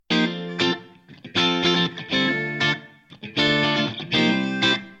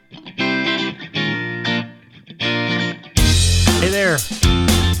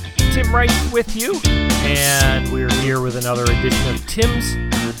there. Tim Wright with you, and we're here with another edition of Tim's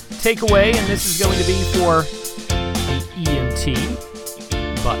Takeaway, and this is going to be for the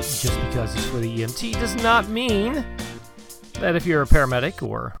EMT. But just because it's for the EMT does not mean that if you're a paramedic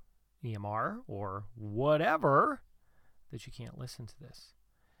or EMR or whatever, that you can't listen to this.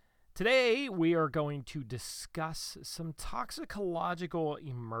 Today, we are going to discuss some toxicological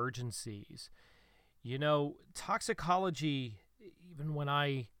emergencies. You know, toxicology, even when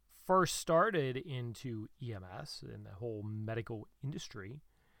I first started into EMS and the whole medical industry,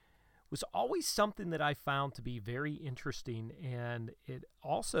 was always something that I found to be very interesting, and it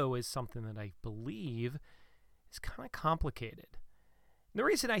also is something that I believe is kind of complicated. And the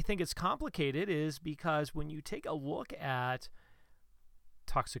reason I think it's complicated is because when you take a look at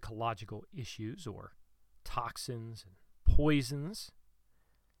toxicological issues or toxins and poisons,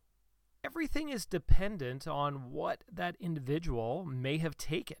 everything is dependent on what that individual may have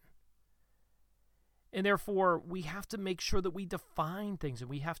taken. And therefore, we have to make sure that we define things, and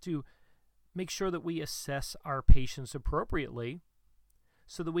we have to make sure that we assess our patients appropriately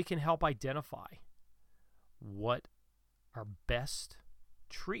so that we can help identify what our best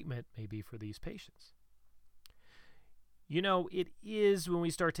treatment may be for these patients. You know, it is when we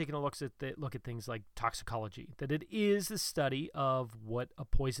start taking a look at things like toxicology, that it is the study of what a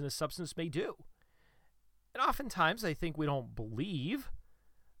poisonous substance may do. And oftentimes, I think we don't believe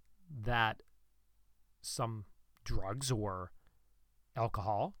that some drugs or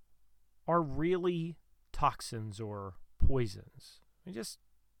alcohol are really toxins or poisons.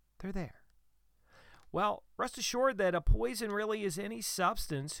 They're there. Well, rest assured that a poison really is any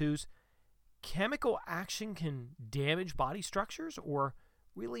substance whose chemical action can damage body structures or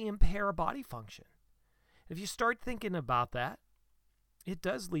really impair a body function. If you start thinking about that, it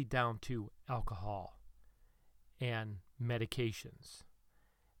does lead down to alcohol and medications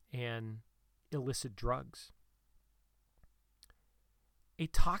and illicit drugs. A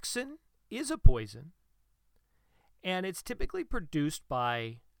toxin is a poison, and it's typically produced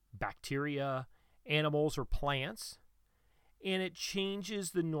by bacteria, animals, or plants, and it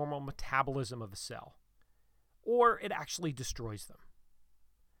changes the normal metabolism of a cell, or it actually destroys them.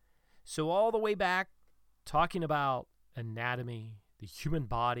 So all the way back, talking about anatomy, the human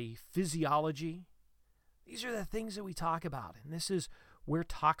body, physiology, these are the things that we talk about, and this is where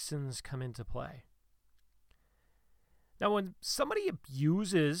toxins come into play. Now, when somebody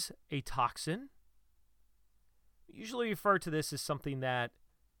abuses a toxin, we usually refer to this as something that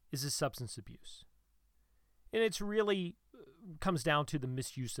is a substance abuse. And it's really comes down to the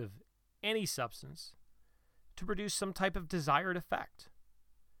misuse of any substance to produce some type of desired effect.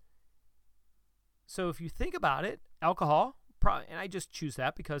 So if you think about it, alcohol, and I just choose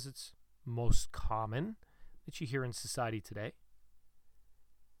that because it's most common that you hear in society today.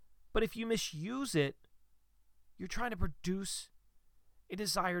 But if you misuse it, you're trying to produce a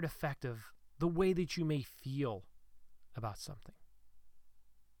desired effect of the way that you may feel about something.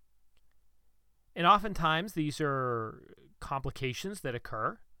 And oftentimes, these are complications that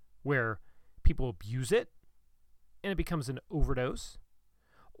occur where people abuse it and it becomes an overdose,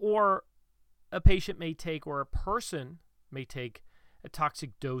 or a patient may take, or a person may take, a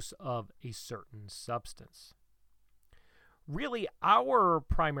toxic dose of a certain substance. Really, our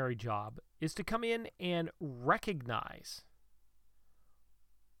primary job is to come in and recognize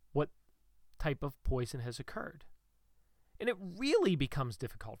what type of poison has occurred. And it really becomes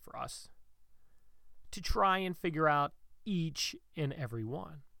difficult for us to try and figure out each and every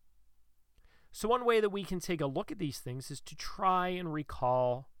one. So one way that we can take a look at these things is to try and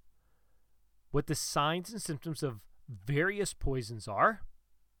recall what the signs and symptoms of various poisons are.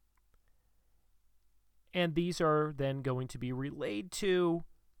 And these are then going to be relayed to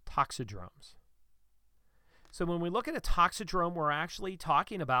toxidromes. So when we look at a toxidrome, we're actually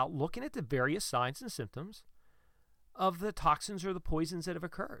talking about looking at the various signs and symptoms of the toxins or the poisons that have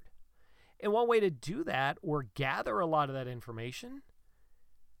occurred. And one way to do that, or gather a lot of that information,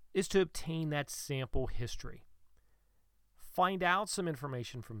 is to obtain that sample history. Find out some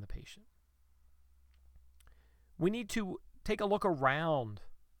information from the patient. We need to take a look around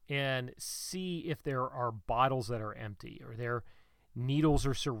and see if there are bottles that are empty, or there are needles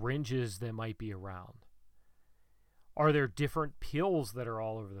or syringes that might be around. Are there different pills that are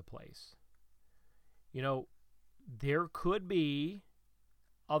all over the place? You know, there could be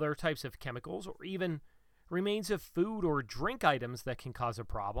other types of chemicals or even remains of food or drink items that can cause a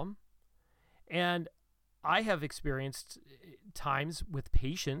problem. And I have experienced times with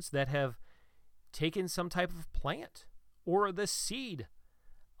patients that have taken some type of plant or the seed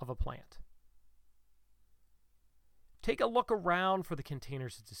of a plant. take a look around for the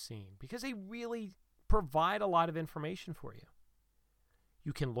containers at the scene because they really provide a lot of information for you.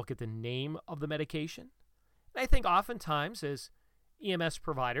 You can look at the name of the medication. And I think oftentimes as EMS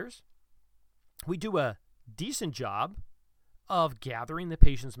providers, we do a decent job of gathering the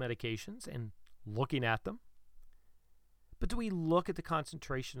patient's medications and looking at them. But do we look at the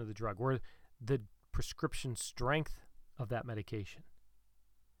concentration of the drug or the prescription strength of that medication?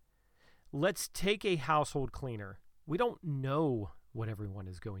 Let's take a household cleaner. We don't know what everyone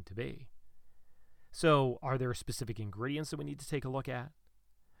is going to be. So are there specific ingredients that we need to take a look at?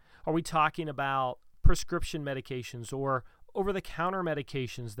 Are we talking about prescription medications or over-the-counter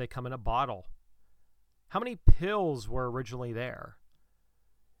medications that come in a bottle? How many pills were originally there?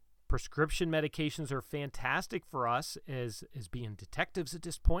 Prescription medications are fantastic for us as being detectives at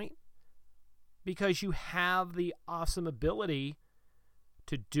this point because you have the awesome ability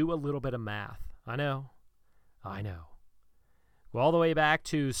to do a little bit of math. I know. Go all the way back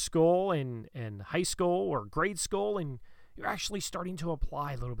to school and high school or grade school, and you're actually starting to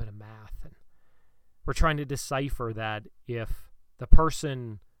apply a little bit of math. And we're trying to decipher that if the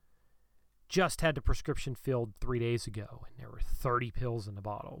person just had the prescription filled 3 days ago and there were 30 pills in the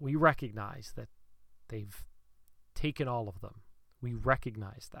bottle, we recognize that they've taken all of them. We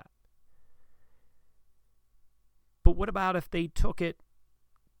recognize that. But what about if they took it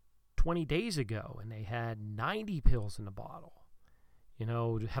 20 days ago and they had 90 pills in the bottle?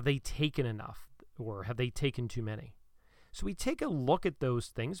 Have they taken enough or have they taken too many? So we take a look at those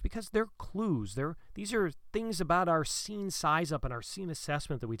things because they're clues. These are things about our scene size up and our scene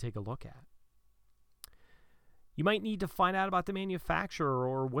assessment that we take a look at. You might need to find out about the manufacturer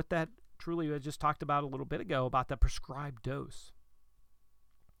or what that truly I just talked about a little bit ago about the prescribed dose.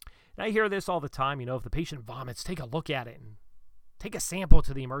 And I hear this all the time, if the patient vomits, take a look at it and take a sample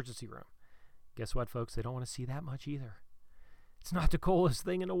to the emergency room. Guess what, folks? They don't want to see that much either. It's not the coolest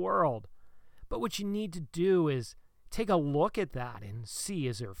thing in the world. But what you need to do is take a look at that and see,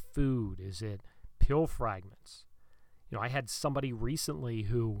 is there food? Is it pill fragments? I had somebody recently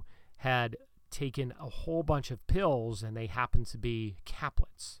who had taken a whole bunch of pills and they happened to be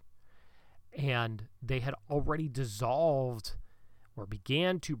caplets. And they had already dissolved or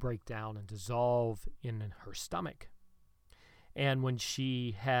began to break down and dissolve in her stomach. And when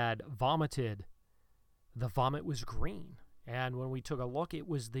she had vomited, the vomit was green. And when we took a look, it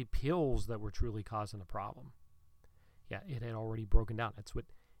was the pills that were truly causing the problem. Yeah, it had already broken down. That's what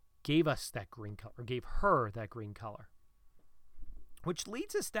gave us that green color, or gave her that green color. Which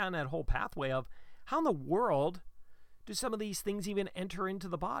leads us down that whole pathway of how in the world do some of these things even enter into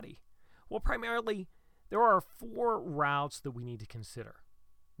the body? Well, primarily, there are 4 routes that we need to consider.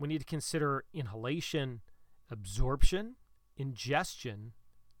 We need to consider inhalation, absorption, ingestion,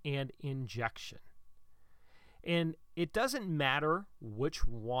 and injection. And it doesn't matter which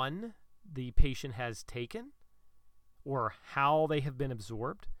one the patient has taken or how they have been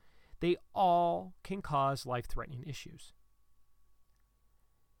absorbed. They all can cause life-threatening issues.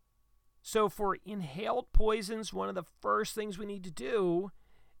 So for inhaled poisons, one of the first things we need to do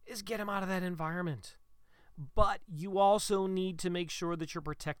is get them out of that environment. But you also need to make sure that you're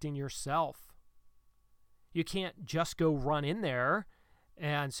protecting yourself. You can't just go run in there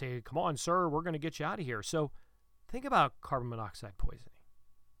and say, come on, sir, we're going to get you out of here. So think about carbon monoxide poisoning.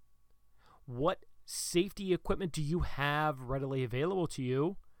 What safety equipment do you have readily available to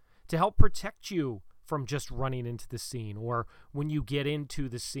you to help protect you from just running into the scene, or when you get into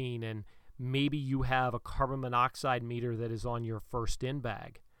the scene and maybe you have a carbon monoxide meter that is on your first in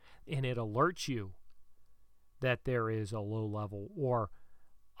bag and it alerts you that there is a low level or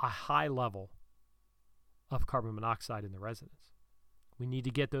a high level of carbon monoxide in the residence? We need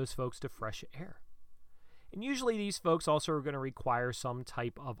to get those folks to fresh air. And usually these folks also are going to require some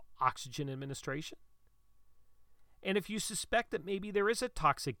type of oxygen administration. And if you suspect that maybe there is a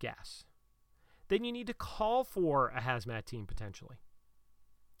toxic gas, then you need to call for a hazmat team potentially.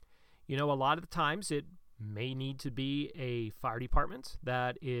 A lot of the times it may need to be a fire department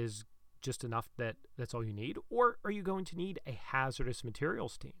that is just enough that's all you need, or are you going to need a hazardous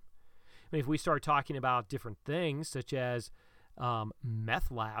materials team? I mean, if we start talking about different things such as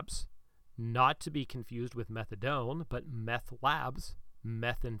meth labs, not to be confused with methadone, but meth labs,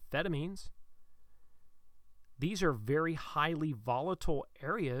 methamphetamines, these are very highly volatile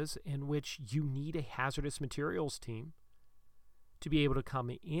areas in which you need a hazardous materials team to be able to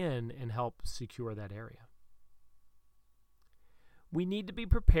come in and help secure that area. We need to be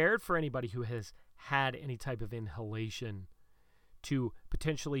prepared for anybody who has had any type of inhalation to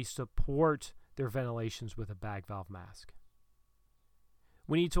potentially support their ventilations with a bag valve mask.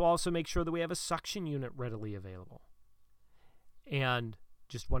 We need to also make sure that we have a suction unit readily available. And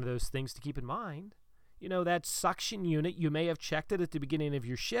just one of those things to keep in mind, that suction unit, you may have checked it at the beginning of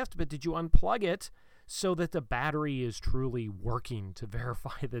your shift, but did you unplug it so that the battery is truly working, to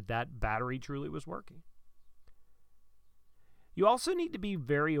verify that that battery truly was working? You also need to be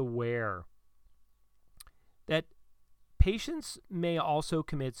very aware that patients may also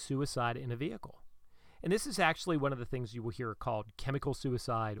commit suicide in a vehicle. And this is actually one of the things you will hear called chemical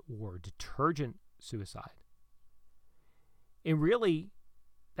suicide or detergent suicide. And really,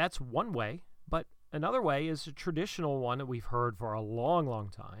 that's one way, but another way is a traditional one that we've heard for a long, long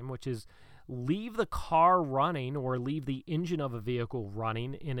time, which is leave the car running or leave the engine of a vehicle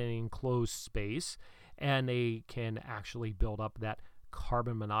running in an enclosed space, and they can actually build up that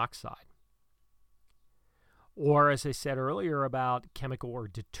carbon monoxide. Or, as I said earlier, about chemical or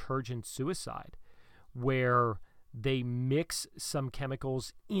detergent suicide, where they mix some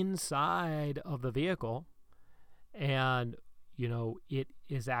chemicals inside of the vehicle and, it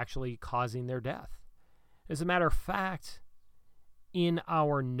is actually causing their death. As a matter of fact, in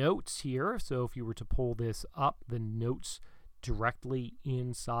our notes here, so if you were to pull this up, the notes directly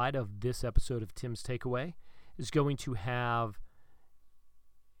inside of this episode of Tim's Takeaway is going to have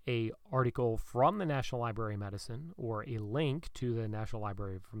a article from the National Library of Medicine, or a link to the National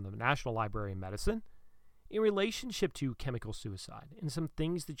Library from the National Library of Medicine in relationship to chemical suicide and some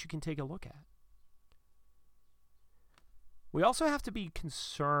things that you can take a look at. We also have to be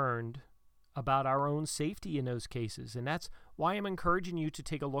concerned about our own safety in those cases, and that's why I'm encouraging you to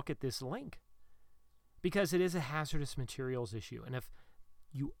take a look at this link, because it is a hazardous materials issue, and if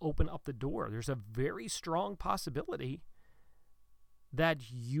you open up the door, there's a very strong possibility that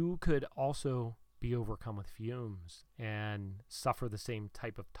you could also be overcome with fumes and suffer the same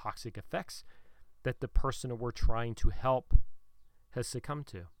type of toxic effects that the person that we're trying to help has succumbed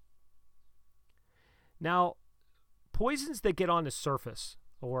to. Now, poisons that get on the surface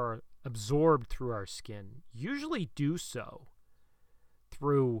or absorbed through our skin usually do so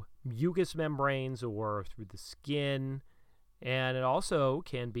through mucous membranes or through the skin, and it also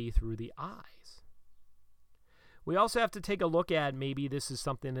can be through the eyes. We also have to take a look at maybe this is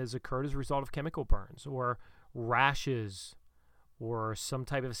something that has occurred as a result of chemical burns or rashes or some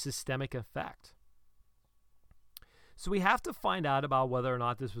type of systemic effect. So we have to find out about whether or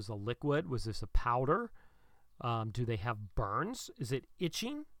not this was a liquid. Was this a powder? Do they have burns? Is it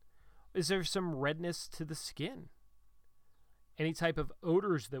itching? Is there some redness to the skin? Any type of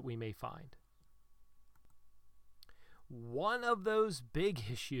odors that we may find? One of those big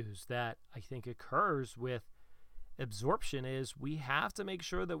issues that I think occurs with absorption is we have to make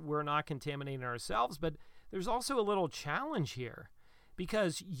sure that we're not contaminating ourselves, but there's also a little challenge here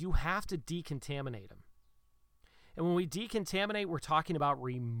because you have to decontaminate them. And when we decontaminate, we're talking about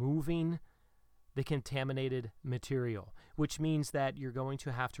removing the contaminated material, which means that you're going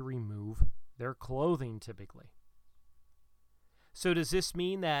to have to remove their clothing typically. So does this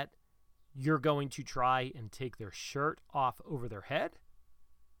mean that you're going to try and take their shirt off over their head?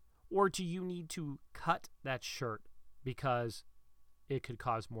 Or do you need to cut that shirt because it could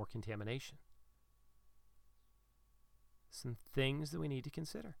cause more contamination? Some things that we need to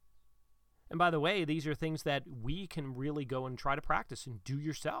consider. And by the way, these are things that we can really go and try to practice and do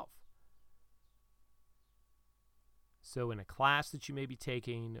yourself. So in a class that you may be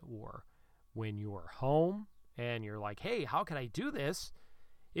taking, or when you're home and you're like, hey, how can I do this?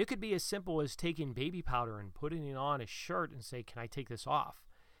 It could be as simple as taking baby powder and putting it on a shirt and say, can I take this off?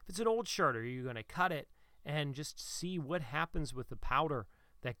 If it's an old shirt, are you going to cut it and just see what happens with the powder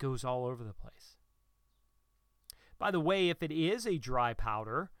that goes all over the place? By the way, if it is a dry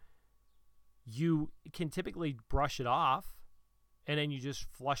powder, you can typically brush it off and then you just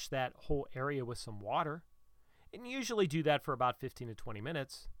flush that whole area with some water. And you usually do that for about 15 to 20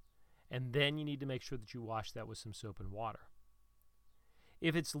 minutes. And then you need to make sure that you wash that with some soap and water.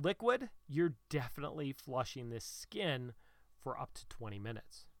 If it's liquid, you're definitely flushing this skin for up to 20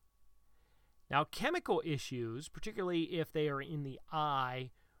 minutes. Now, chemical issues, particularly if they are in the eye,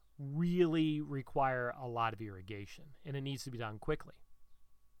 really require a lot of irrigation, and it needs to be done quickly.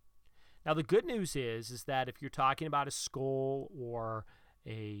 Now, the good news is that if you're talking about a skull or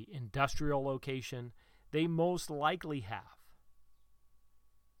a industrial location, they most likely have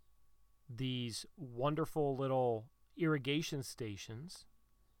these wonderful little irrigation stations,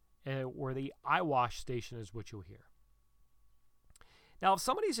 or the eye wash station is what you'll hear. Now, if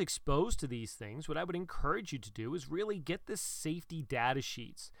somebody's exposed to these things, what I would encourage you to do is really get the safety data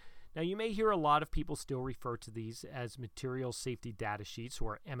sheets. Now, you may hear a lot of people still refer to these as material safety data sheets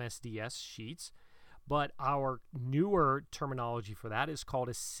or MSDS sheets, but our newer terminology for that is called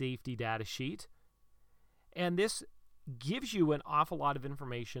a safety data sheet. And this gives you an awful lot of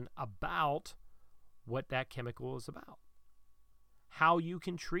information about what that chemical is about, how you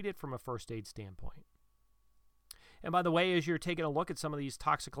can treat it from a first aid standpoint. And by the way, as you're taking a look at some of these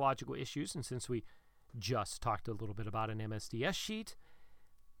toxicological issues, and since we just talked a little bit about an MSDS sheet,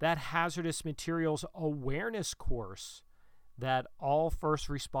 that hazardous materials awareness course that all first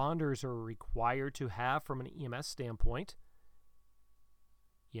responders are required to have from an EMS standpoint,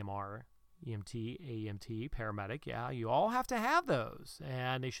 EMR, EMT, AEMT, paramedic, yeah, you all have to have those,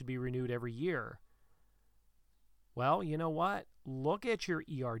 and they should be renewed every year. Well, you know what? Look at your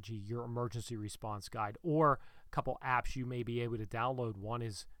ERG, your emergency response guide, or a couple apps you may be able to download. One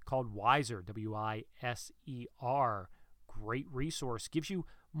is called Wiser, W-I-S-E-R. Great resource. Gives you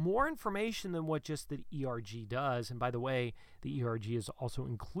more information than what just the ERG does. And by the way, the ERG is also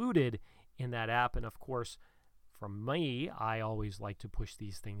included in that app. And of course, from me, I always like to push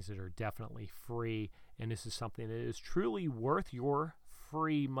these things that are definitely free. And this is something that is truly worth your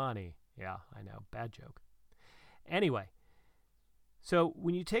free money. Yeah, I know. Bad joke. Anyway, so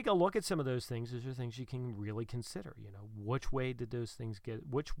when you take a look at some of those things, those are things you can really consider. You know, which way did those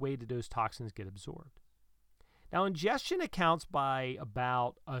toxins get absorbed? Now, ingestion accounts by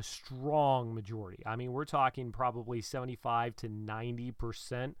about a strong majority. I mean, we're talking probably 75 to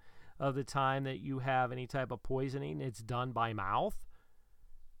 90% of the time that you have any type of poisoning, it's done by mouth.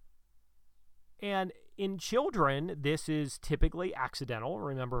 And in children, this is typically accidental.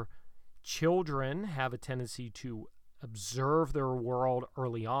 Remember, children have a tendency to observe their world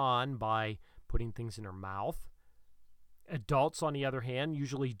early on by putting things in their mouth. Adults, on the other hand,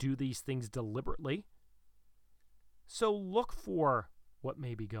 usually do these things deliberately. So look for what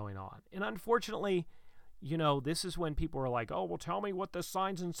may be going on. And unfortunately, you know, this is when people are like, oh, well, tell me what the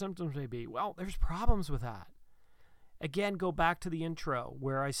signs and symptoms may be. Well, there's problems with that. Again, go back to the intro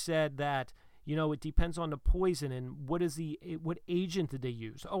where I said that, you know, it depends on the poison and what agent did they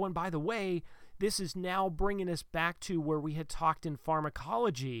use. Oh, and by the way, this is now bringing us back to where we had talked in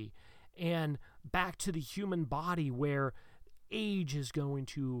pharmacology and back to the human body where age is going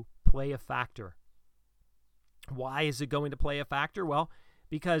to play a factor. Why is it going to play a factor? Well,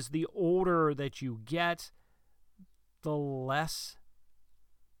 because the older that you get, the less,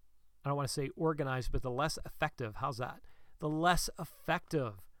 I don't want to say organized, but the less effective. How's that? The less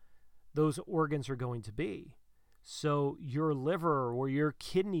effective those organs are going to be. So your liver or your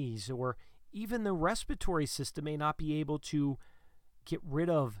kidneys or even the respiratory system may not be able to get rid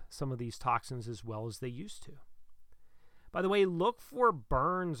of some of these toxins as well as they used to. By the way, look for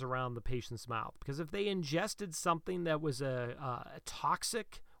burns around the patient's mouth, because if they ingested something that was a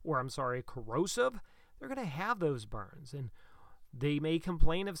corrosive, they're going to have those burns. And they may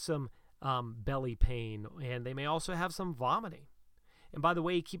complain of some belly pain, and they may also have some vomiting. And by the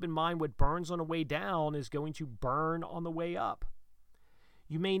way, keep in mind what burns on the way down is going to burn on the way up.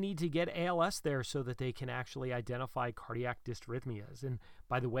 You may need to get ALS there so that they can actually identify cardiac dysrhythmias. And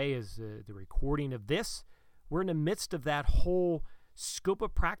by the way, as the recording of this, we're in the midst of that whole scope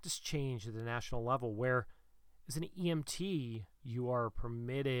of practice change at the national level where as an EMT, you are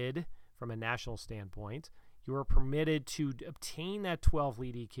permitted, from a national standpoint, you are permitted to obtain that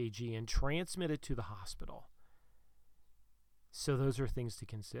 12-lead EKG and transmit it to the hospital. So those are things to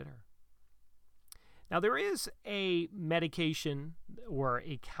consider. Now, there is a medication or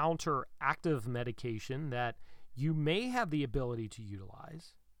a counteractive medication that you may have the ability to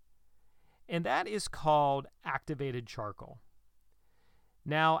utilize, and that is called activated charcoal.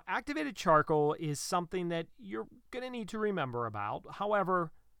 Now, activated charcoal is something that you're going to need to remember about.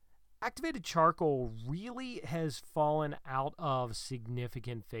 However, activated charcoal really has fallen out of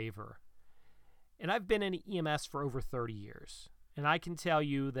significant favor. And I've been in EMS for over 30 years. And I can tell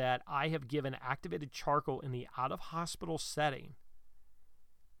you that I have given activated charcoal in the out-of-hospital setting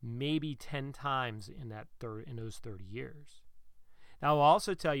maybe 10 times in those 30 years. Now, I'll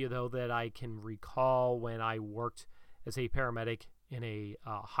also tell you, though, that I can recall when I worked as a paramedic in a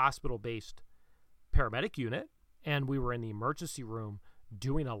hospital-based paramedic unit, and we were in the emergency room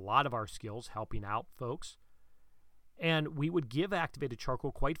doing a lot of our skills, helping out folks. And we would give activated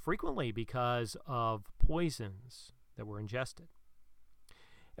charcoal quite frequently because of poisons that were ingested.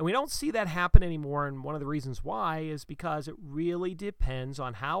 And we don't see that happen anymore, and one of the reasons why is because it really depends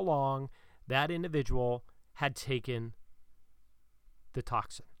on how long that individual had taken the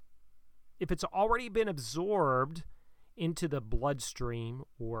toxin. If it's already been absorbed into the bloodstream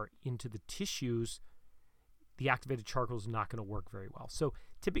or into the tissues, the activated charcoal is not going to work very well. So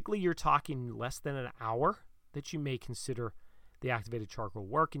typically you're talking less than an hour that you may consider the activated charcoal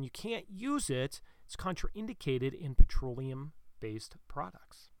work, and you can't use it. It's contraindicated in petroleum-based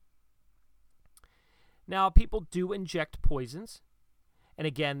products. Now, people do inject poisons. And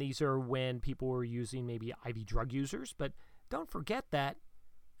again, these are when people were using maybe IV drug users. But don't forget that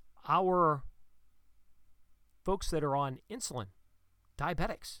our folks that are on insulin,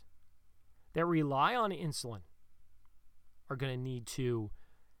 diabetics, that rely on insulin, are going to need to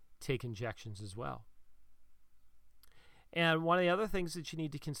take injections as well. And one of the other things that you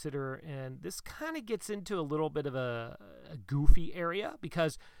need to consider, and this kind of gets into a little bit of a goofy area,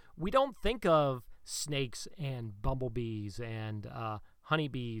 because we don't think of snakes and bumblebees and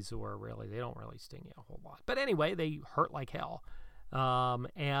honeybees, or really, they don't really sting you a whole lot. But anyway, they hurt like hell.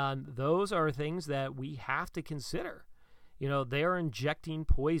 And those are things that we have to consider. They are injecting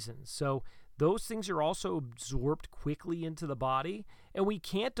poisons. So those things are also absorbed quickly into the body, and we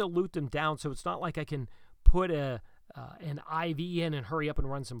can't dilute them down. So it's not like I can put an IV in and hurry up and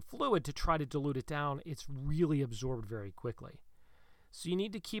run some fluid to try to dilute it down. It's really absorbed very quickly. So you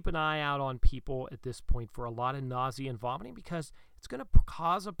need to keep an eye out on people at this point for a lot of nausea and vomiting, because it's going to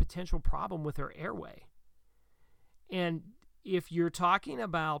cause a potential problem with their airway. And if you're talking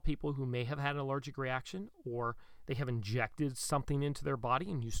about people who may have had an allergic reaction, or they have injected something into their body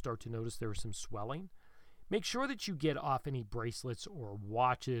and you start to notice there's some swelling, make sure that you get off any bracelets or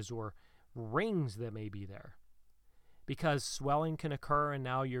watches or rings that may be there, because swelling can occur, and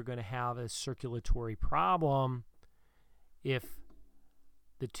now you're going to have a circulatory problem if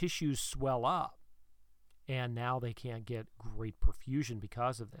the tissues swell up, and now they can't get great perfusion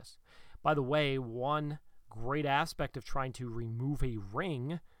because of this. By the way, one great aspect of trying to remove a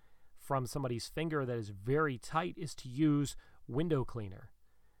ring from somebody's finger that is very tight is to use window cleaner.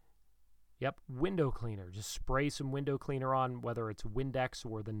 Yep, window cleaner. Just spray some window cleaner on, whether it's Windex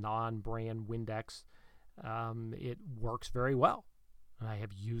or the non-brand Windex. It works very well. I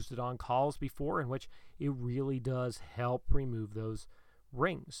have used it on calls before, in which it really does help remove those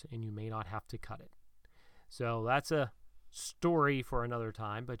rings, and you may not have to cut it. So that's a story for another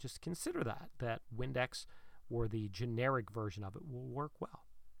time, but just consider that Windex or the generic version of it will work well.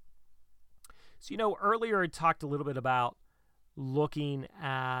 So, earlier I talked a little bit about looking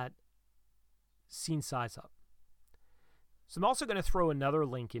at scene size up. So I'm also going to throw another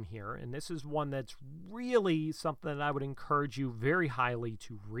link in here, and this is one that's really something that I would encourage you very highly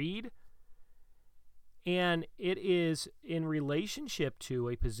to read. And it is in relationship to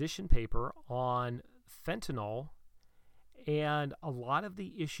a position paper on fentanyl, and a lot of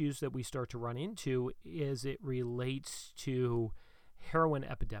the issues that we start to run into is it relates to heroin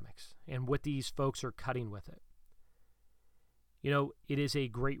epidemics and what these folks are cutting with it. It is a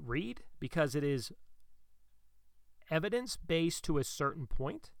great read because it is evidence-based to a certain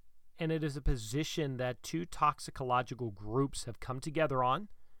point, and it is a position that two toxicological groups have come together on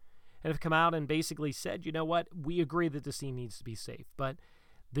and have come out and basically said, you know what, we agree that the scene needs to be safe. But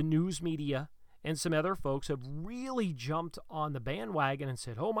the news media and some other folks have really jumped on the bandwagon and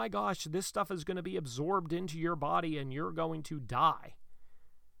said, oh my gosh, this stuff is going to be absorbed into your body and you're going to die.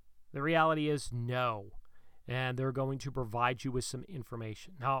 The reality is no, and they're going to provide you with some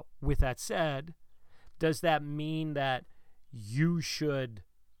information. Now, with that said, does that mean that you should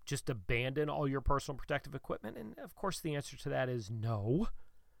just abandon all your personal protective equipment? And of course, the answer to that is no.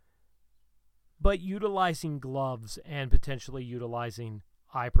 But utilizing gloves and potentially utilizing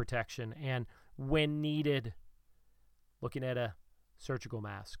eye protection, and when needed, looking at a surgical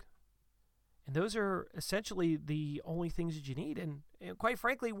mask. And those are essentially the only things that you need. And quite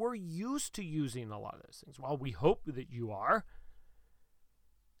frankly, we're used to using a lot of those things. Well, we hope that you are.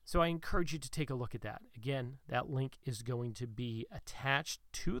 So I encourage you to take a look at that. Again, that link is going to be attached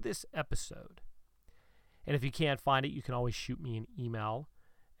to this episode. And if you can't find it, you can always shoot me an email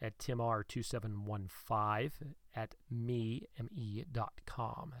at timr2715 at me.com.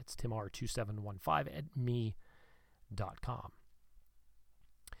 That's timr2715 at me.com.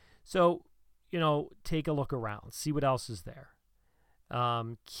 So, take a look around. See what else is there.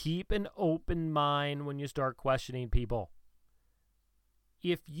 Keep an open mind when you start questioning people.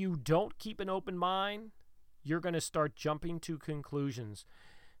 If you don't keep an open mind, you're going to start jumping to conclusions.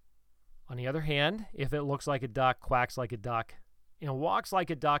 On the other hand, if it looks like a duck, quacks like a duck, and walks like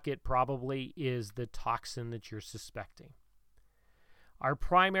a duck, it probably is the toxin that you're suspecting. Our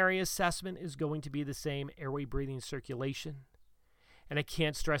primary assessment is going to be the same: airway, breathing, circulation. And I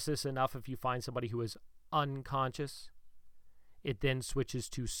can't stress this enough. If you find somebody who is unconscious, it then switches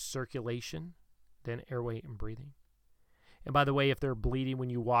to circulation, then airway and breathing. And by the way, if they're bleeding when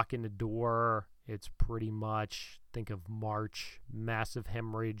you walk in the door, it's pretty much, think of March, massive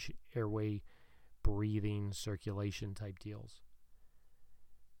hemorrhage, airway, breathing, circulation type deals.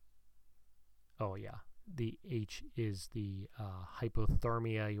 Oh, yeah. The H is the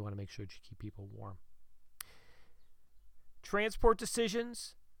hypothermia. You want to make sure that you keep people warm. Transport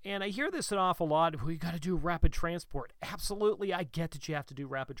decisions, and I hear this an awful lot. Well, you got to do rapid transport. Absolutely, I get that you have to do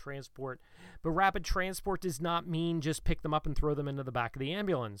rapid transport. But rapid transport does not mean just pick them up and throw them into the back of the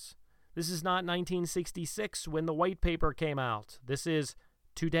ambulance. This is not 1966 when the white paper came out. This is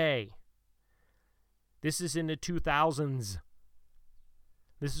today. This is in the 2000s.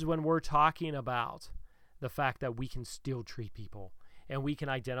 This is when we're talking about the fact that we can still treat people and we can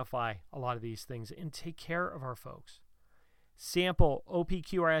identify a lot of these things and take care of our folks. Sample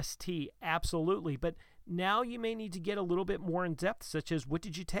OPQRST, absolutely. But now you may need to get a little bit more in depth, such as what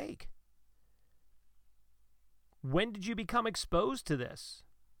did you take? When did you become exposed to this?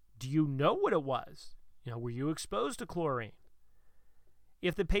 Do you know what it was? Were you exposed to chlorine?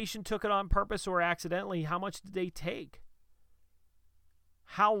 If the patient took it on purpose or accidentally, how much did they take?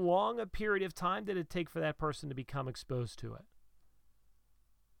 How long a period of time did it take for that person to become exposed to it?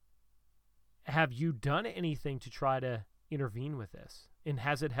 Have you done anything to try to intervene with this? And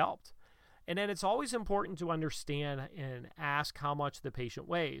has it helped? And then it's always important to understand and ask how much the patient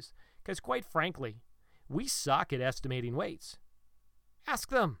weighs. Because quite frankly, we suck at estimating weights. Ask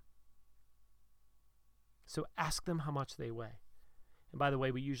them. So ask them how much they weigh. And by the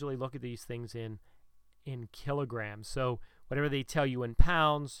way, we usually look at these things in kilograms. So whatever they tell you in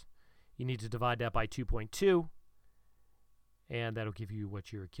pounds, you need to divide that by 2.2. And that'll give you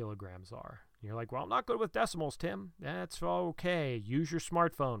what your kilograms are. You're like, well, I'm not good with decimals, Tim. That's okay. Use your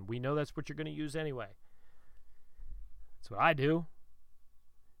smartphone. We know that's what you're going to use anyway. That's what I do.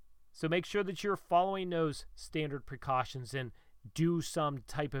 So make sure that you're following those standard precautions and do some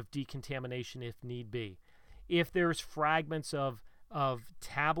type of decontamination if need be. If there's fragments of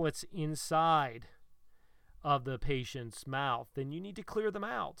tablets inside of the patient's mouth, then you need to clear them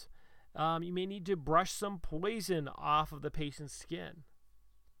out. You may need to brush some poison off of the patient's skin.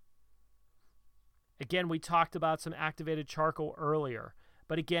 Again, we talked about some activated charcoal earlier,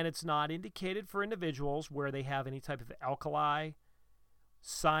 but again, it's not indicated for individuals where they have any type of alkali,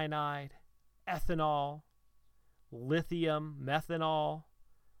 cyanide, ethanol, lithium, methanol,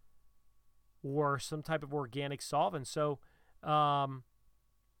 or some type of organic solvent. So those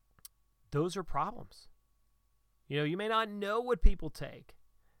are problems. You may not know what people take.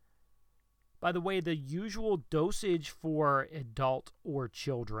 By the way, the usual dosage for adult or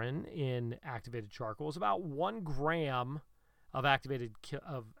children in activated charcoal is about 1 gram of activated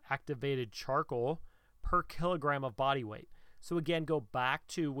charcoal per kilogram of body weight. So again, go back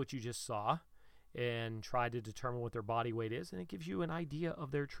to what you just saw and try to determine what their body weight is, and it gives you an idea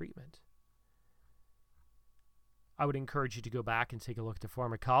of their treatment. I would encourage you to go back and take a look at the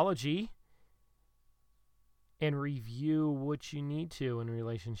pharmacology and review what you need to in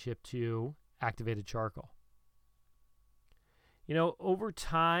relationship to activated charcoal. Over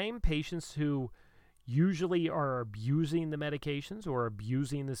time, patients who usually are abusing the medications or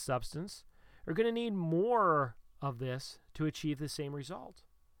abusing the substance are going to need more of this to achieve the same result.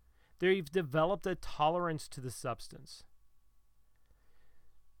 They've developed a tolerance to the substance.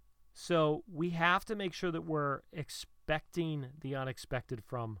 So we have to make sure that we're expecting the unexpected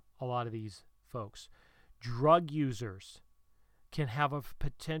from a lot of these folks. Drug users can have a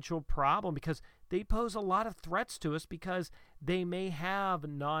potential problem because they pose a lot of threats to us because they may have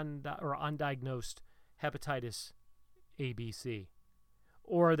undiagnosed hepatitis A, B, C,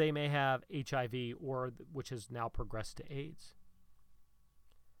 or they may have HIV, which has now progressed to AIDS.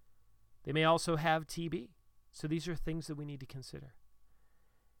 They may also have TB. So these are things that we need to consider.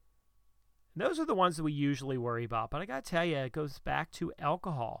 And those are the ones that we usually worry about. But I got to tell you, it goes back to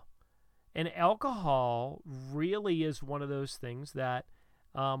alcohol. And alcohol really is one of those things that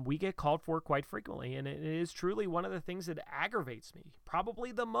we get called for quite frequently. And it is truly one of the things that aggravates me,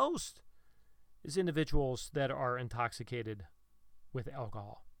 probably the most, is individuals that are intoxicated with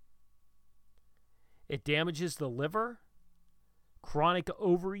alcohol. It damages the liver. Chronic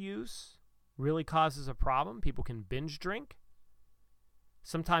overuse really causes a problem. People can binge drink.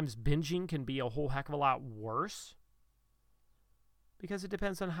 Sometimes binging can be a whole heck of a lot worse because it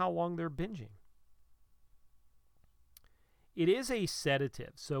depends on how long they're binging. It is a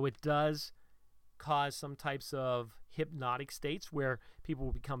sedative, so it does cause some types of hypnotic states where people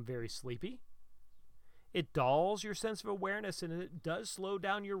will become very sleepy. It dulls your sense of awareness, and it does slow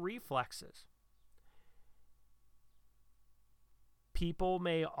down your reflexes. People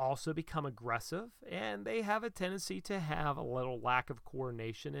may also become aggressive, and they have a tendency to have a little lack of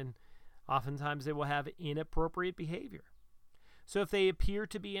coordination, and oftentimes they will have inappropriate behavior. So if they appear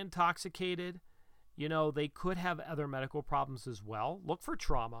to be intoxicated, they could have other medical problems as well. Look for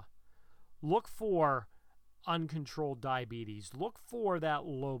trauma. Look for uncontrolled diabetes. Look for that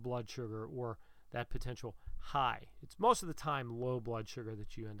low blood sugar or that potential high. It's most of the time low blood sugar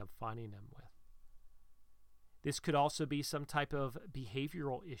that you end up finding them with. This could also be some type of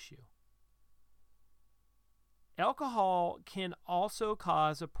behavioral issue. Alcohol can also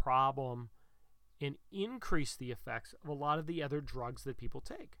cause a problem and increase the effects of a lot of the other drugs that people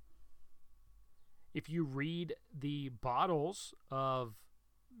take. If you read the bottles of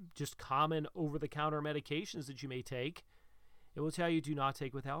just common over-the-counter medications that you may take, it will tell you do not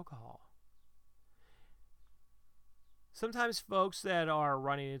take with alcohol. Sometimes folks that are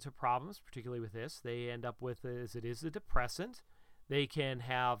running into problems, particularly with this, they end up with, as it is a depressant, they can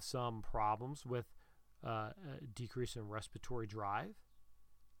have some problems with a decrease in respiratory drive.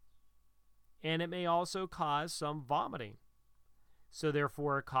 And it may also cause some vomiting. So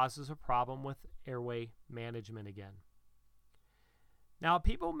therefore, it causes a problem with airway management again. Now,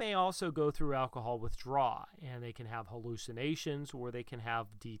 people may also go through alcohol withdrawal, and they can have hallucinations, or they can have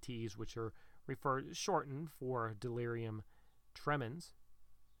DTs, which are shortened for delirium tremens.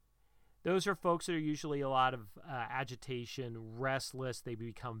 Those are folks that are usually a lot of agitation, restless. They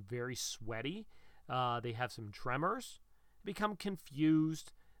become very sweaty. They have some tremors, become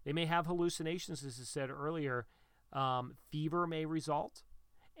confused. They may have hallucinations, as I said earlier. Fever may result.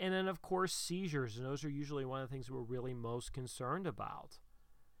 And then, of course, seizures. And those are usually one of the things we're really most concerned about.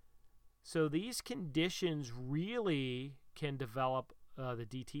 So these conditions really can develop, the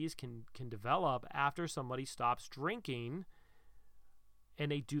DTs can develop after somebody stops drinking,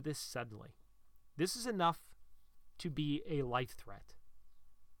 and they do this suddenly. This is enough to be a life threat.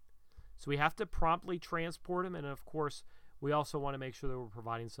 So we have to promptly transport them, and of course, we also want to make sure that we're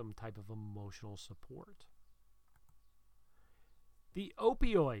providing some type of emotional support. The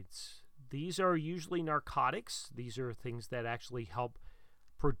opioids, these are usually narcotics. These are things that actually help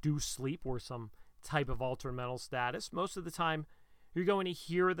produce sleep or some type of altered mental status. Most of the time, you're going to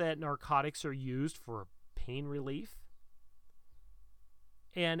hear that narcotics are used for pain relief.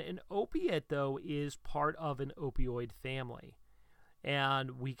 And an opiate, though, is part of an opioid family.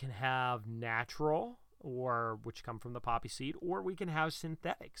 And we can have natural, or which come from the poppy seed, or we can have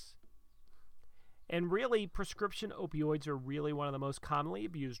synthetics. And really, prescription opioids are really one of the most commonly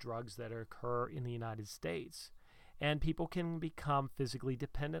abused drugs that occur in the United States. And people can become physically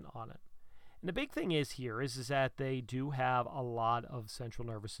dependent on it. And the big thing is that they do have a lot of central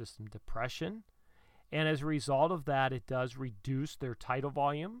nervous system depression. And as a result of that, it does reduce their tidal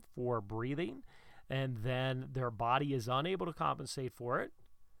volume for breathing. And then their body is unable to compensate for it.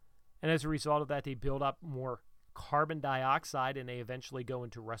 And as a result of that, they build up more carbon dioxide, and they eventually go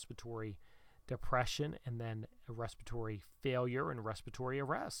into respiratory depression, and then a respiratory failure and respiratory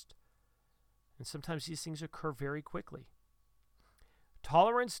arrest. And sometimes these things occur very quickly.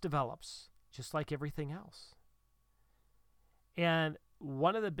 Tolerance develops, just like everything else. And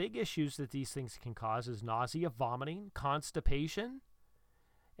one of the big issues that these things can cause is nausea, vomiting, constipation,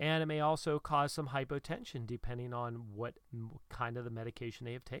 and it may also cause some hypotension depending on what kind of the medication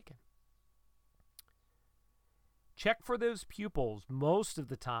they have taken. Check for those pupils most of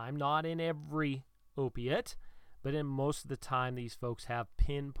the time, not in every opiate, but in most of the time these folks have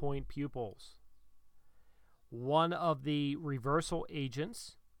pinpoint pupils. One of the reversal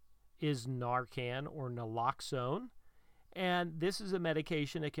agents is Narcan or naloxone, and this is a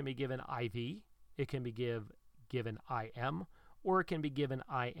medication that can be given IV, it can be given IM, or it can be given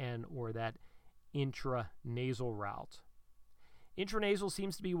IN or that intranasal route. Intranasal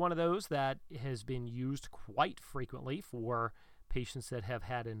seems to be one of those that has been used quite frequently for patients that have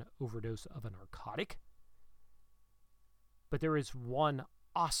had an overdose of a narcotic. But there is one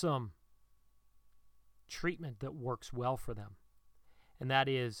awesome treatment that works well for them, and that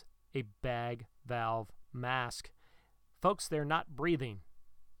is a bag valve mask. Folks, they're not breathing.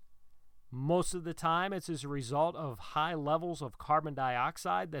 Most of the time, it's as a result of high levels of carbon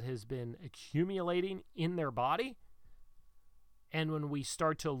dioxide that has been accumulating in their body. And when we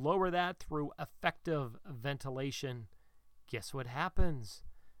start to lower that through effective ventilation, guess what happens?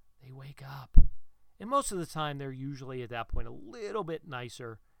 They wake up. And most of the time, they're usually at that point a little bit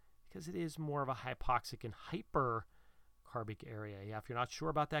nicer because it is more of a hypoxic and hypercarbic area. Yeah, if you're not sure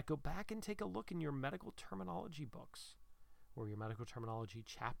about that, go back and take a look in your medical terminology books or your medical terminology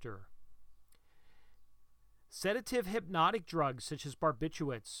chapter. Sedative hypnotic drugs such as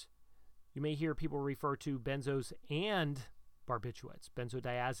barbiturates. You may hear people refer to benzos and barbiturates,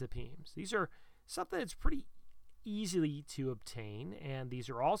 benzodiazepines. These are something that's pretty easily to obtain, and these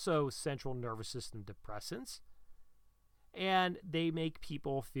are also central nervous system depressants, and they make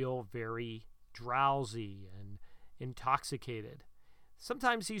people feel very drowsy and intoxicated.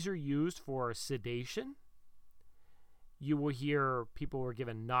 Sometimes these are used for sedation. You will hear people are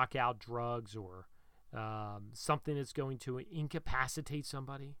given knockout drugs or something that's going to incapacitate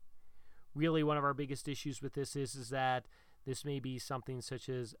somebody. Really, one of our biggest issues with this is that this may be something such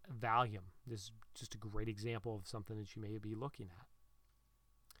as Valium. This is just a great example of something that you may be looking at.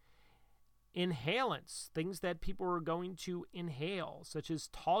 Inhalants, things that people are going to inhale, such as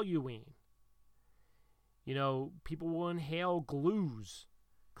toluene. People will inhale glues,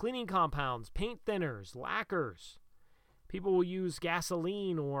 cleaning compounds, paint thinners, lacquers. People will use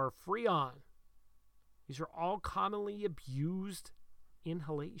gasoline or Freon. These are all commonly abused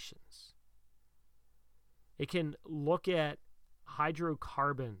inhalations. It can look at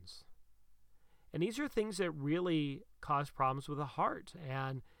hydrocarbons. And these are things that really cause problems with the heart,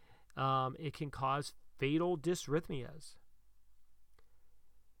 and it can cause fatal dysrhythmias.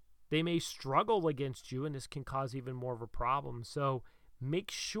 They may struggle against you, and this can cause even more of a problem. So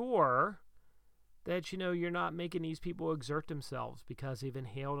make sure that you're not making these people exert themselves because they've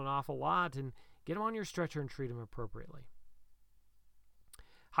inhaled an awful lot, and get them on your stretcher and treat them appropriately.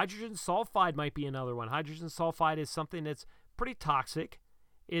 Hydrogen sulfide might be another one. Hydrogen sulfide is something that's pretty toxic.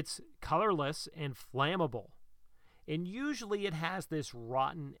 It's colorless and flammable. And usually it has this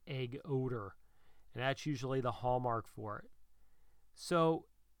rotten egg odor. And that's usually the hallmark for it. So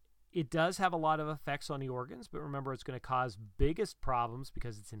it does have a lot of effects on the organs, but remember, it's going to cause biggest problems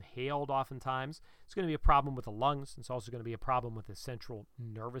because it's inhaled oftentimes. It's going to be a problem with the lungs. It's also going to be a problem with the central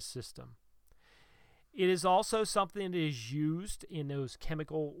nervous system. It is also something that is used in those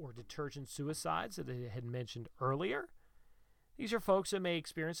chemical or detergent suicides that I had mentioned earlier. These are folks that may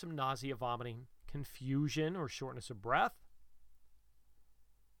experience some nausea, vomiting, confusion, or shortness of breath.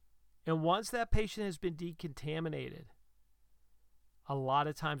 And once that patient has been decontaminated, a lot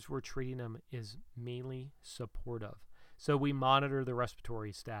of times we're treating them is mainly supportive. So we monitor the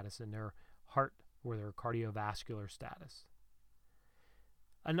respiratory status and their heart or their cardiovascular status.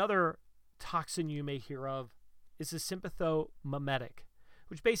 Another toxin you may hear of is a sympathomimetic,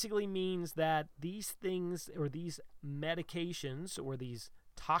 which basically means that these things or these medications or these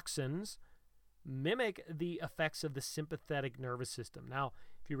toxins mimic the effects of the sympathetic nervous system. Now,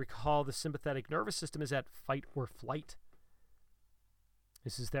 if you recall, the sympathetic nervous system is at fight or flight.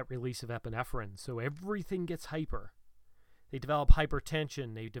 This is that release of epinephrine. So everything gets hyper. They develop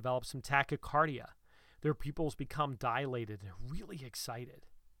hypertension. They develop some tachycardia. Their pupils become dilated and really excited.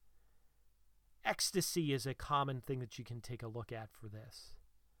 Ecstasy is a common thing that you can take a look at for this.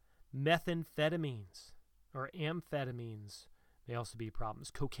 Methamphetamines or amphetamines may also be problems.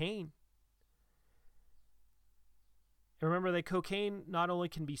 Cocaine. And remember that cocaine not only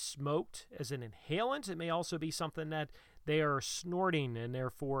can be smoked as an inhalant, it may also be something that they are snorting, and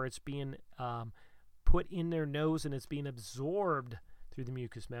therefore it's being put in their nose and it's being absorbed through the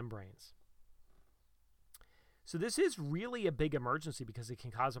mucous membranes. So this is really a big emergency because it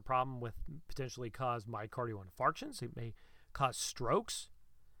can cause a problem with potentially cause myocardial infarctions. It may cause strokes.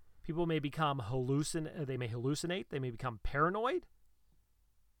 People may become they may hallucinate. They may become paranoid.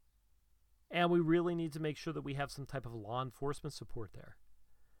 And we really need to make sure that we have some type of law enforcement support there.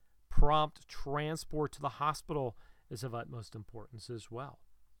 Prompt transport to the hospital is of utmost importance as well.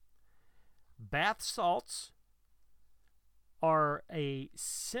 Bath salts are a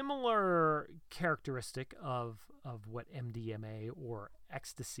similar characteristic of what MDMA or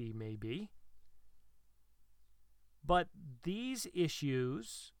ecstasy may be. But these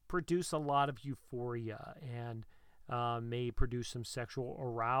issues produce a lot of euphoria and may produce some sexual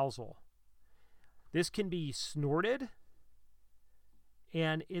arousal. This can be snorted,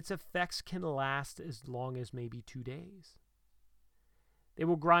 and its effects can last as long as maybe 2 days. They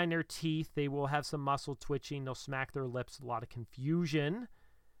will grind their teeth. They will have some muscle twitching. They'll smack their lips. A lot of confusion.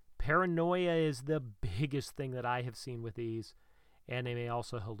 Paranoia is the biggest thing that I have seen with these, and they may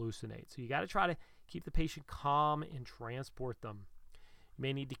also hallucinate. So you got to try to keep the patient calm and transport them. You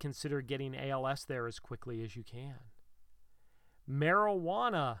may need to consider getting ALS there as quickly as you can.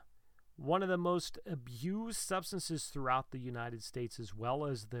 Marijuana, one of the most abused substances throughout the United States as well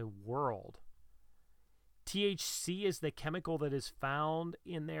as the world. THC is the chemical that is found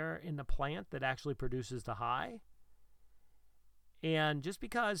in the plant that actually produces the high. And just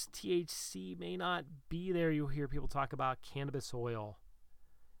because THC may not be there, you'll hear people talk about cannabis oil.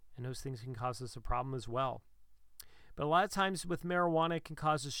 And those things can cause us a problem as well. But a lot of times with marijuana, it can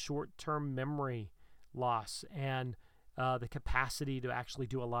cause a short-term memory loss and the capacity to actually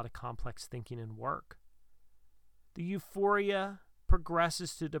do a lot of complex thinking and work. The euphoria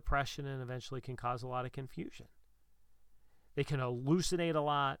progresses to depression and eventually can cause a lot of confusion. They can hallucinate a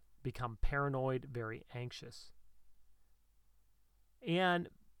lot, become paranoid, very anxious. And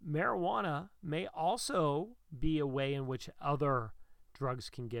marijuana may also be a way in which other drugs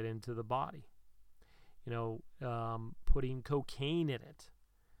can get into the body. putting cocaine in it.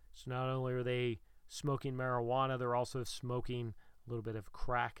 So not only are they smoking marijuana, they're also smoking a little bit of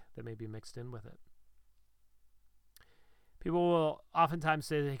crack that may be mixed in with it. People will oftentimes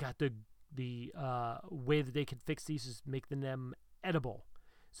say they got the way that they could fix these is make them edible.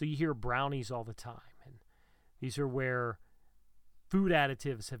 So you hear brownies all the time, and these are where food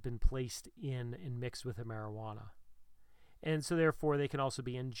additives have been placed in and mixed with the marijuana. And so therefore they can also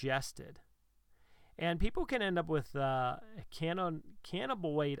be ingested. And people can end up with cannabinoid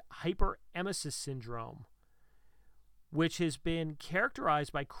hyperemesis syndrome, which has been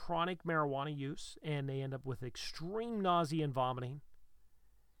characterized by chronic marijuana use, and they end up with extreme nausea and vomiting.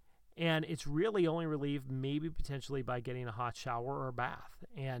 And it's really only relieved maybe potentially by getting a hot shower or a bath.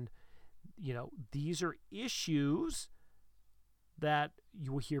 And, these are issues that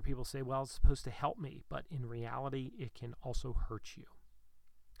you will hear people say, well, it's supposed to help me, but in reality, it can also hurt you.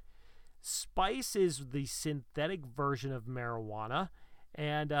 Spice is the synthetic version of marijuana.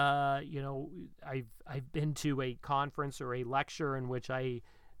 And, I've been to a conference or a lecture in which I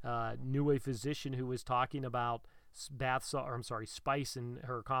knew a physician who was talking about spice, and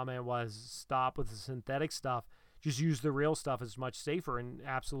her comment was, stop with the synthetic stuff. Just use the real stuff. It's much safer, and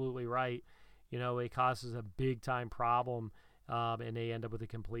absolutely right. It causes a big-time problem, and they end up with a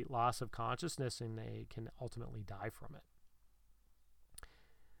complete loss of consciousness, and they can ultimately die from it.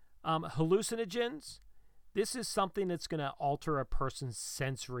 Hallucinogens. This is something that's going to alter a person's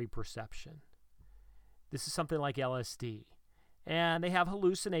sensory perception. This is something like LSD. And they have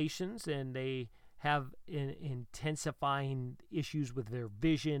hallucinations, and they have intensifying issues with their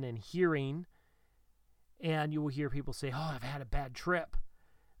vision and hearing. And you will hear people say, oh, I've had a bad trip.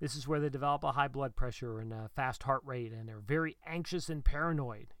 This is where they develop a high blood pressure and a fast heart rate, and they're very anxious and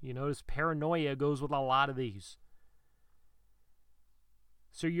paranoid. You notice paranoia goes with a lot of these.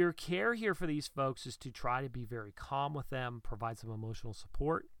 So your care here for these folks is to try to be very calm with them, provide some emotional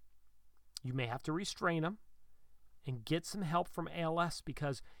support. You may have to restrain them and get some help from ALS,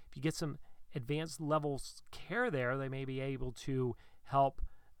 because if you get some advanced levels care there, they may be able to help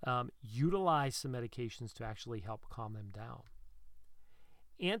utilize some medications to actually help calm them down.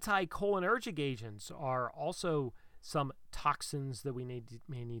 Anticholinergic agents are also some toxins that we may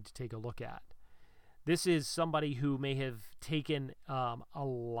need to take a look at. This is somebody who may have taken a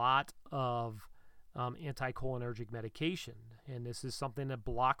lot of anticholinergic medication, and this is something that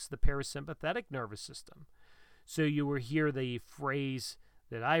blocks the parasympathetic nervous system. So you will hear the phrase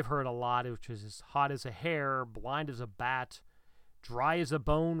that I've heard a lot, which is as hot as a hare, blind as a bat, dry as a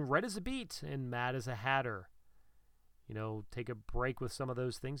bone, red as a beet, and mad as a hatter. Take a break with some of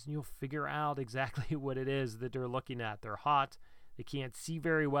those things, and you'll figure out exactly what it is that they're looking at. They're hot. They can't see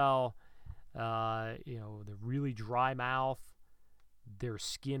very well. They're really dry mouth. Their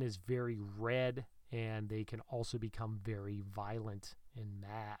skin is very red, and they can also become very violent and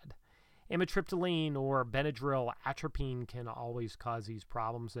mad. Amitriptyline or Benadryl, atropine can always cause these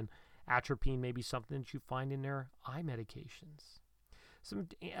problems, and atropine may be something that you find in their eye medications. Some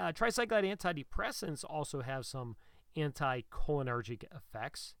tricyclide antidepressants also have some anticholinergic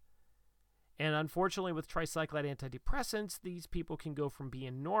effects. And unfortunately, with tricyclide antidepressants, these people can go from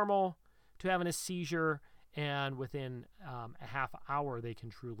being normal to having a seizure, and within a half hour, they can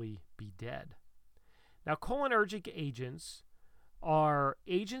truly be dead. Now, cholinergic agents are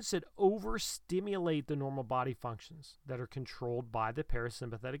agents that overstimulate the normal body functions that are controlled by the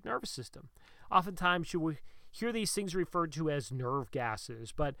parasympathetic nervous system. Oftentimes, you will hear these things referred to as nerve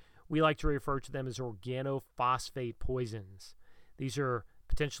gases, but we like to refer to them as organophosphate poisons. These are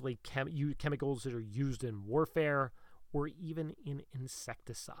potentially chemicals that are used in warfare or even in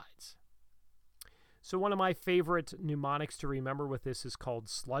insecticides. So one of my favorite mnemonics to remember with this is called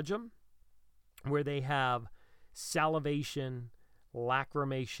sludgem, where they have salivation,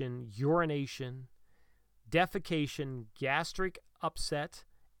 lacrimation, urination, defecation, gastric upset,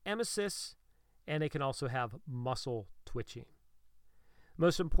 emesis, and they can also have muscle twitching.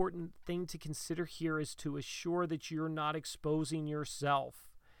 Most important thing to consider here is to assure that you're not exposing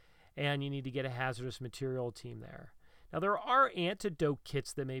yourself, and you need to get a hazardous material team there. Now, there are antidote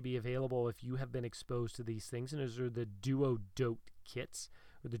kits that may be available if you have been exposed to these things, and those are the Duodote kits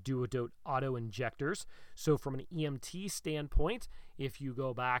or the Duodote auto injectors. So from an EMT standpoint, if you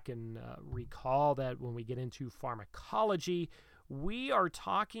go back and recall that when we get into pharmacology, we are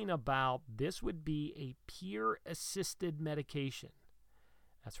talking about this would be a peer-assisted medication.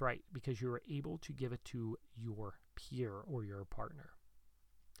 That's right, because you're able to give it to your peer or your partner.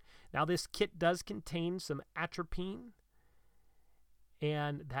 Now, this kit does contain some atropine,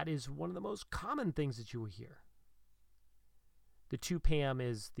 and that is one of the most common things that you will hear. The 2-PAM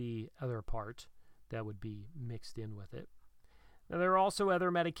is the other part. that would be mixed in with it. Now, there are also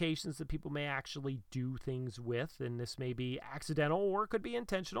other medications that people may actually do things with, and this may be accidental or it could be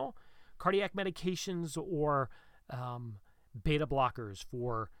intentional. Cardiac medications or beta blockers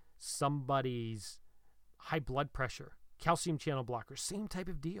for somebody's high blood pressure, calcium channel blockers, same type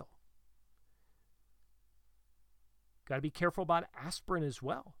of deal. Got to be careful about aspirin as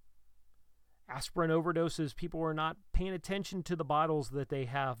well. Aspirin overdoses, people are not paying attention to the bottles that they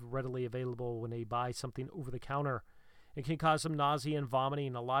have readily available when they buy something over the counter. It can cause some nausea and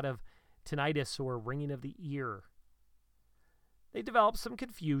vomiting, a lot of tinnitus or ringing of the ear. They develop some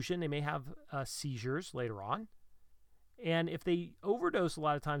confusion. They may have seizures later on. And if they overdose a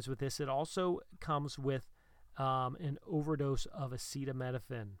lot of times with this, it also comes with an overdose of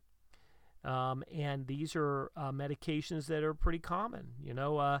acetaminophen. And these are medications that are pretty common.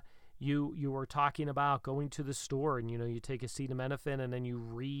 You were talking about going to the store and, you take acetaminophen and then you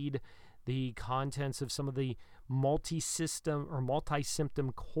read the contents of some of the multi-symptom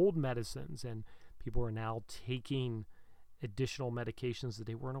cold medicines, and people are now taking additional medications that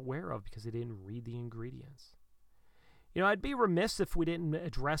they weren't aware of because they didn't read the ingredients. I'd be remiss if we didn't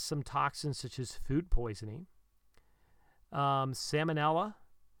address some toxins such as food poisoning. Salmonella.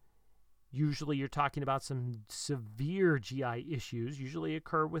 Usually you're talking about some severe GI issues, usually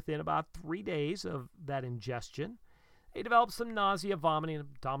occur within about 3 days of that ingestion. They develop some nausea, vomiting,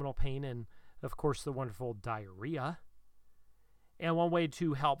 abdominal pain, and, of course, the wonderful diarrhea. And one way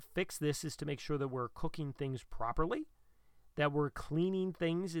to help fix this is to make sure that we're cooking things properly, that we're cleaning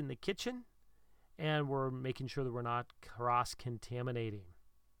things in the kitchen, and we're making sure that we're not cross-contaminating.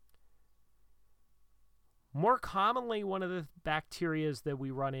 More commonly, one of the bacteria that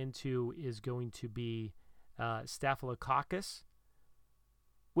we run into is going to be Staphylococcus,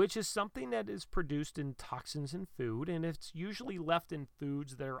 which is something that is produced in toxins in food, and it's usually left in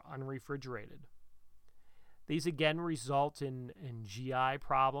foods that are unrefrigerated. These, again, result in GI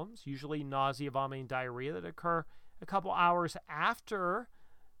problems, usually nausea, vomiting, diarrhea that occur a couple hours after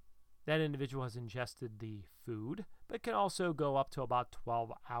that individual has ingested the food, but can also go up to about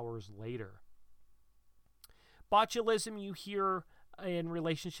 12 hours later. Botulism you hear in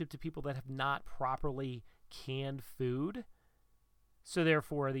relationship to people that have not properly canned food. So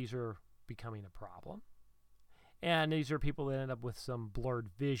therefore, these are becoming a problem. And these are people that end up with some blurred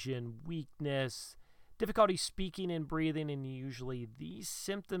vision, weakness, difficulty speaking and breathing, and usually these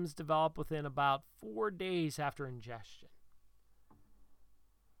symptoms develop within about 4 days after ingestion.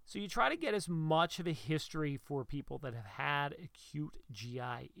 So you try to get as much of a history for people that have had acute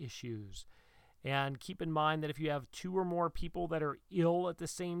GI issues. And keep in mind that if you have 2 or more people that are ill at the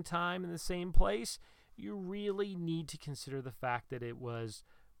same time in the same place, you really need to consider the fact that it was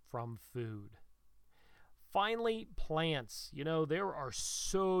from food. Finally, plants. There are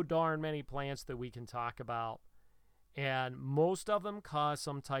so darn many plants that we can talk about, and most of them cause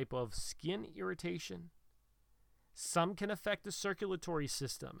some type of skin irritation. Some can affect the circulatory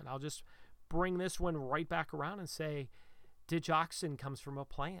system, and I'll just bring this one right back around and say digoxin comes from a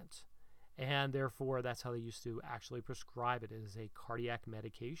plant. And therefore, that's how they used to actually prescribe it as a cardiac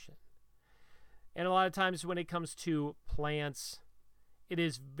medication. And a lot of times when it comes to plants, it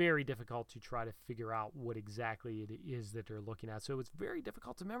is very difficult to try to figure out what exactly it is that they're looking at. So it's very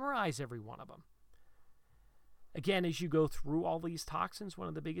difficult to memorize every one of them. Again, as you go through all these toxins, one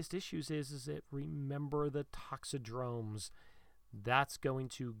of the biggest issues is that remember the toxidromes. That's going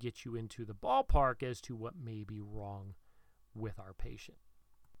to get you into the ballpark as to what may be wrong with our patient.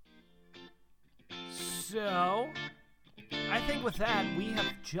 So, I think with that, we have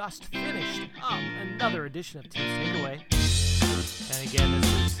just finished up another edition of Tim's Takeaway. And again,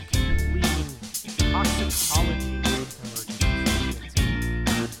 this is completing toxicology emergencies.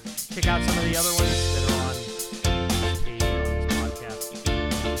 Check out some of the other ones that are on this page on this podcast.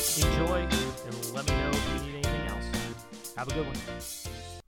 Enjoy, and let me know if you need anything else. Have a good one.